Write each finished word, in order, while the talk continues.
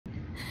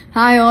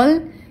Hi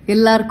all,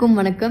 ellarkum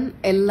vanakkam,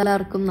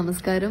 ellarkum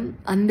namaskaram,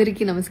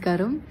 andariki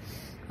namaskaram.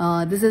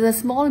 This is a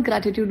small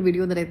gratitude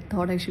video that I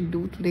thought I should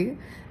do today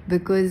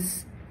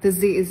because this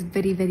day is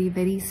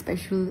very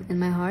special in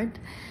my heart.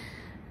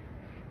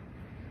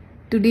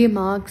 Today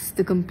marks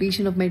the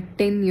completion of my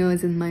 10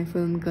 years in my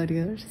film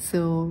career.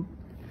 So,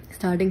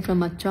 starting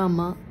from Acha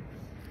Amma,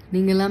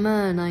 நீங்க இல்லாம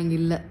நான் இங்க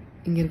இல்ல,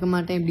 இங்க இருக்க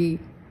மாட்டேன், இப்படி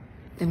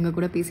இவங்க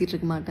கூட பேசிட்டு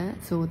இருக்க மாட்டேன்.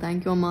 So, thank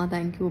you அம்மா,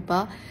 thank you அப்பா.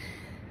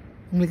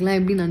 உங்களுக்குலாம்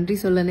எப்படி நன்றி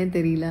சொல்லனே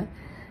தெரியல.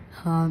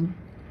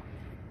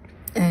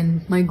 And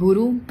my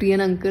guru,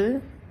 Priyan uncle,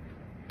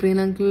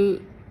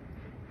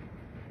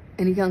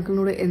 എനിക്ക്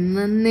അങ്കിളിനോട്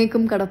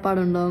എന്നേക്കും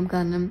കടപ്പാടുണ്ടാവും.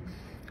 കാരണം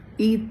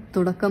ഈ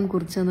തുടക്കം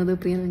കുറിച്ചത്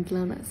പ്രിയൻ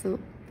അങ്കിളാണ്. So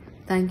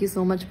thank you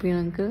so much Priyan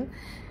uncle.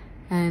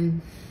 And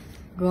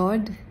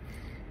God,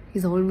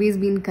 he's always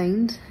been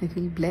kind. I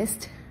feel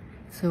blessed.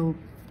 So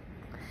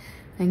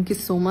thank you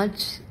so much.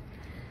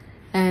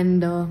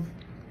 And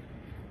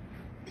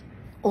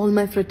all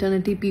my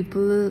fraternity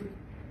people,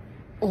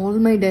 all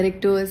my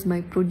directors, my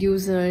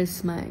producers,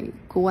 my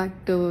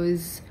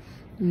co-actors,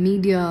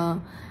 media,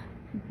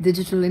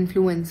 digital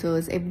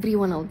influencers,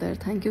 everyone out there,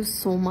 thank you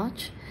so much.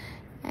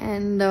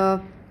 And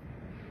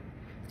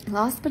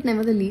last but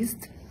never the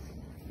least,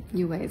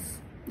 you guys,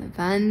 my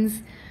fans,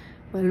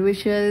 well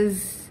wishers,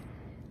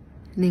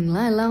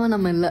 ningla ellama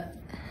namma illa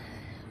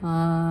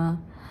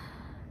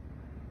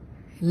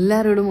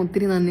ellarodum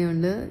ottiri nanni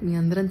undu. Nee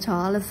andaram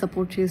chaala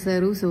support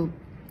chesaru. So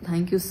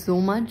thank you so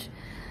much.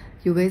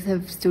 You guys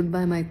have stood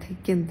by my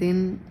thick and thin,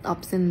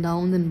 ups and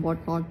downs and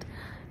whatnot.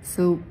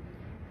 So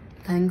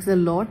thanks a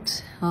lot.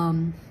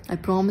 I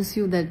promise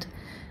you that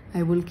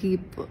I will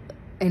keep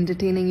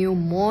entertaining you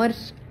more,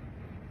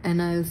 and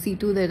I'll see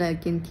to that I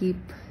can keep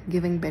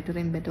giving better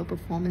and better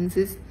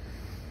performances.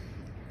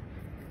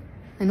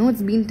 I know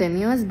it's been 10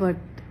 years, but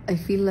I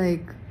feel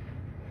like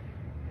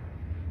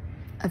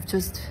I've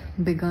just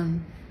begun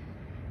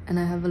and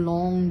I have a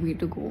long way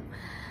to go.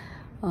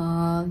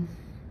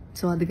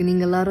 So அதுக்கு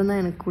நீங்கள் எல்லோரும் தான்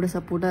எனக்கு கூட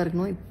சப்போர்ட்டாக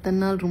இருக்கணும். இத்தனை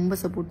நாள் ரொம்ப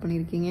சப்போர்ட்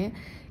பண்ணியிருக்கீங்க,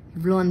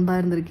 இவ்வளோ அன்பாக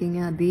இருந்திருக்கீங்க.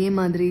 அதே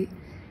மாதிரி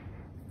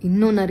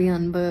இன்னும் நிறைய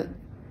அன்பை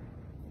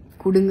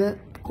கொடுங்க,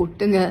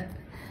 கொட்டுங்க.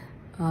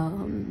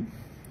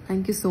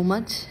 Thank you so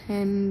much.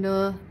 And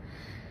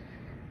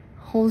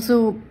also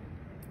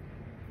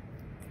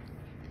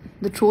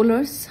the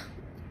trollers,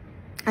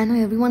 I know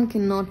everyone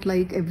cannot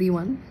like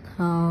everyone,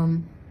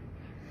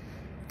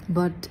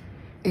 but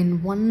in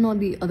one or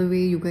the other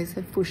way you guys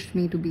have pushed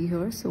me to be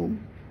here, so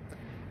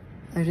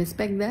I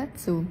respect that.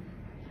 So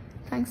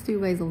thanks to you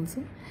guys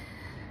also.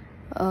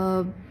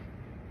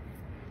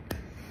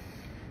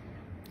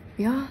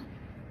 Yeah,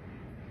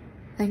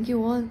 thank you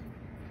all.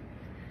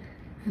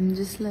 I'm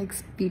just like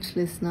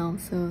speechless now,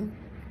 so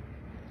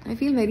I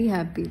feel very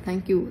happy.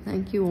 Thank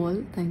you all,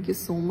 thank you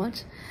so much.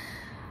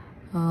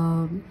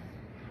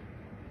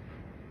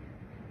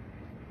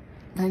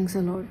 Thanks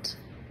a lot.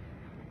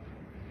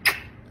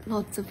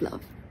 Lots of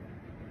love.